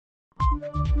Workplace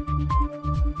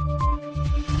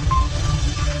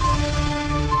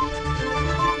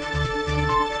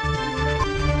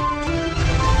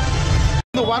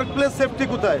safety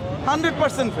কোথায়?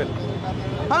 100% fail,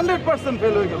 100%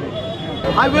 fail হয়ে গেল।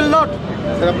 I will not.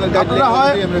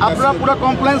 আপনারা পুরো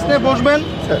কমপ্লেন্স নিয়ে বসবেন,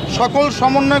 সকল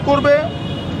সমন্বয় করবে।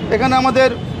 এখানে আমাদের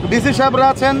ডিসি সাহেবরা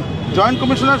আছেন, জয়েন্ট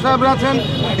কমিশনার সাহেবরা আছেন,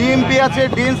 ডিএমপি আছে,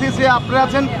 ডিএনসিসি আপনারা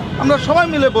আছেন, আমরা সবাই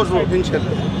মিলে বসবো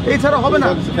ইনশাআল্লাহ। এই ছাড়া হবে না।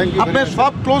 আপনি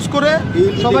সব ক্লোজ করে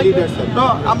সবাই তো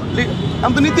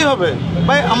নিতে হবে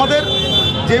ভাই। আমাদের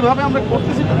যেভাবে আমরা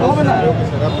করতেছি হবে না।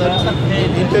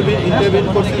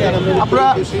 আপনারা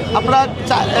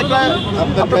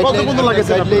কত বন্ধু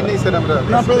লাগেছে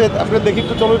আপনার দেখি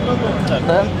একটু চলো একটু।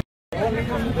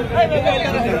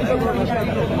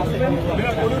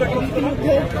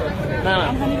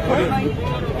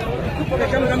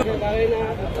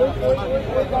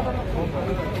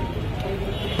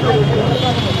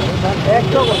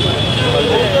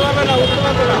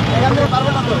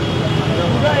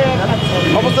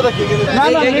 অবস্থাটা কি? না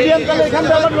না মিডিয়াম তাহলে এখান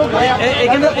থেকে আমার লোক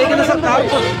এখানে স্যার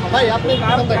ভাই আপনি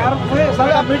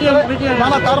না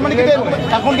না তার মানে কি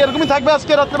এখন কি এরকমই থাকবে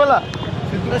আজকে রাত্রেবেলা?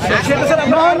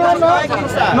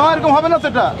 না এরকম হবে না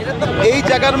সেটা। এই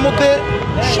জায়গার মধ্যে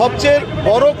সবচেয়ে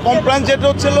বড় কমপ্লেইন যেটা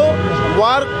হচ্ছিল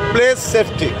work place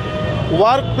safety.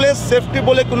 Work place safety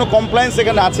বলে কোনো কমপ্লেইন্স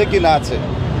এখানে আছে কি না আছে?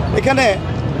 এখানে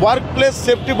ওয়ার্ক প্লেস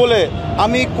সেফটি বলে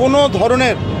আমি কোনো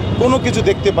ধরনের কোনো কিছু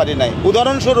দেখতে পারি নাই।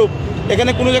 উদাহরণস্বরূপ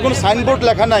এখানে কোনো যখন সাইনবোর্ড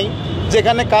লেখা নাই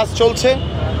যেখানে কাজ চলছে,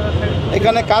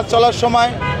 এখানে কাজ চলার সময়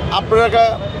আপনারা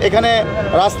এখানে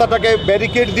রাস্তাটাকে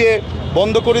ব্যারিকেড দিয়ে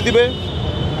বন্ধ করে দিবে।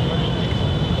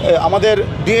 আমাদের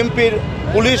ডিএমপির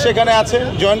পুলিশ এখানে আছে,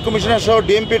 জয়েন্ট কমিশনার সহ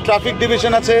ডিএমপির ট্রাফিক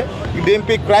ডিভিশন আছে,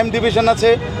 ডিএমপি ক্রাইম ডিভিশন আছে।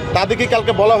 তাদেরকে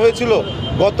কালকে বলা হয়েছিল,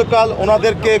 গতকাল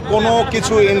ওনাদেরকে কোনো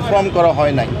কিছু ইনফর্ম করা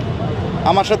হয় নাই।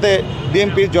 আমার সাথে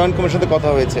ডিএমপির জয়েন্ট কমিশনের সাথে কথা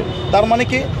হয়েছে। তার মানে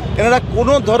কি এনারা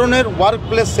কোনো ধরনের ওয়ার্ক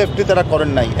প্লেস সেফটি তারা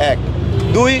করেন নাই। এক,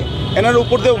 দুই, এনারা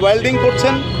উপর দিয়ে ওয়েল্ডিং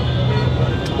করছেন,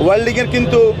 ওয়েল্ডিংয়ের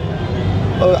কিন্তু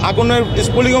আগুনের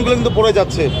স্ফুলিঙ্গগুলো কিন্তু পড়ে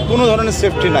যাচ্ছে, কোনো ধরনের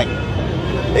সেফটি নাই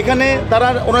এখানে। তারা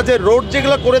ওনারা যে রোড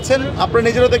যেগুলো করেছেন আপনারা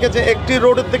নিজেরা দেখেছেন, একটি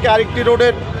রোডের থেকে আরেকটি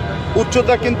রোডের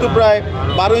উচ্চতা কিন্তু প্রায়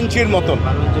 12 ইঞ্চির মতন।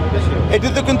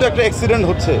 এটিতে কিন্তু একটা অ্যাক্সিডেন্ট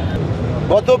হচ্ছে।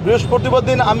 গত বৃহস্পতিবার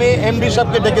দিন আমি এমডি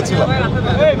সাহেবকে ডেকেছিলাম,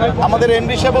 আমাদের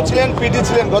এমডি সাহেবও ছিলেন, পিডি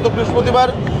ছিলেন। গত বৃহস্পতিবার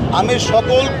আমি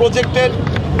সকল প্রজেক্টের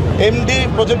এমডি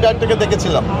প্রজেক্ট ডাইরেক্টরকে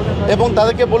দেখেছিলাম এবং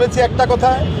তাদেরকে বলেছি একটা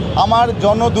কথা, আমার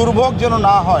জনদুর্ভোগ যেন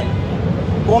না হয়,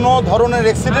 কোনো ধরনের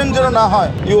অ্যাক্সিডেন্ট যেন না হয়।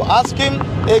 ইউ আস্ক হিম,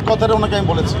 এই কথাটা ওনাকে আমি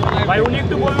বলেছি,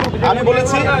 আমি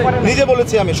বলেছি, নিজে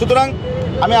বলেছি আমি। সুতরাং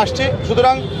আমি আসছি।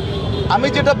 সুতরাং আমি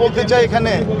যেটা বলতে চাই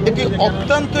এখানে, এটি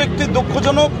অত্যন্ত একটি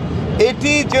দুঃখজনক,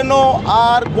 এটি যেন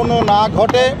আর কোনো না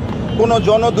ঘটে, কোনো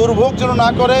জনদুর্ভোগ যেন না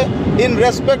করে। ইন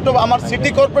রেসপেক্ট অফ আমার সিটি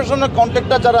কর্পোরেশনের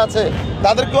কন্ট্রাক্টর যারা আছে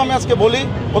তাদেরকেও আমি আজকে বলি,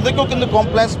 ওদেরকেও কিন্তু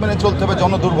কমপ্লেন্স মেনে চলতে হবে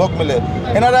জনদুর্ভোগ মিলে।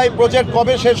 এনারা এই প্রজেক্ট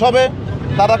কবে শেষ হবে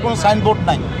তারা কোনো সাইনবোর্ড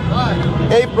নাই।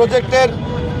 এই প্রজেক্টের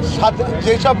সাথে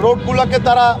যেসব রোডগুলোকে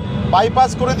তারা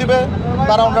বাইপাস করে দিবে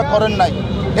তারা ওনারা করেন নাই।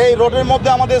 এই রোডের মধ্যে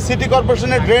আমাদের সিটি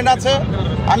কর্পোরেশনের ড্রেন আছে,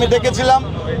 আমি দেখেছিলাম।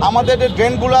 আমাদের যে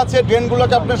ড্রেনগুলো আছে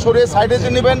ড্রেনগুলোকে আপনি সরিয়ে সাইডে যে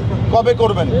নেবেন, কবে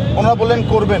করবেন? ওনারা বললেন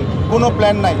করবেন, কোনো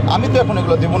প্ল্যান নাই। আমি তো এখন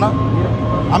এগুলো দেবো না,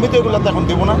 আমি তো এগুলো তো এখন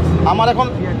দেবো না। আমার এখন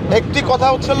একটি কথা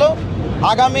হচ্ছিল,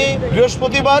 আগামী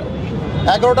বৃহস্পতিবার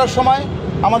 11টার সময়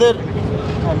আমাদের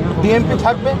ডিএমপি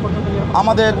থাকবে,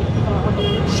 আমাদের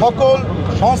সকল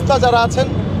সংস্থা যারা আছেন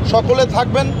সকলে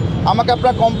থাকবেন। আমাকে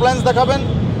আপনারা কমপ্লেন্স দেখাবেন,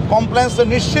 কমপ্লেন্স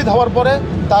নিশ্চিত হওয়ার পরে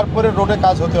তারপরে রোডে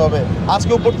কাজ হতে হবে।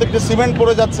 আজকে উপর থেকে সিমেন্ট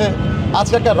পড়ে যাচ্ছে,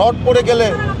 আজকে একটা রড পড়ে গেলে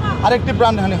আরেকটি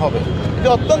প্রাণহানি হবে। এটা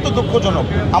অত্যন্ত দুঃখজনক।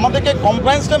 আমাদেরকে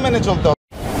কমপ্লেন্সটা মেনে চলতে হবে।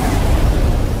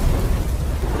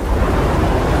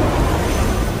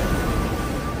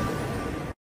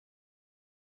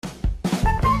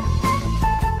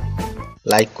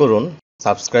 লাইক করুন,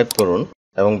 সাবস্ক্রাইব করুন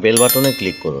এবং বেল বাটনে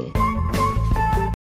ক্লিক করুন।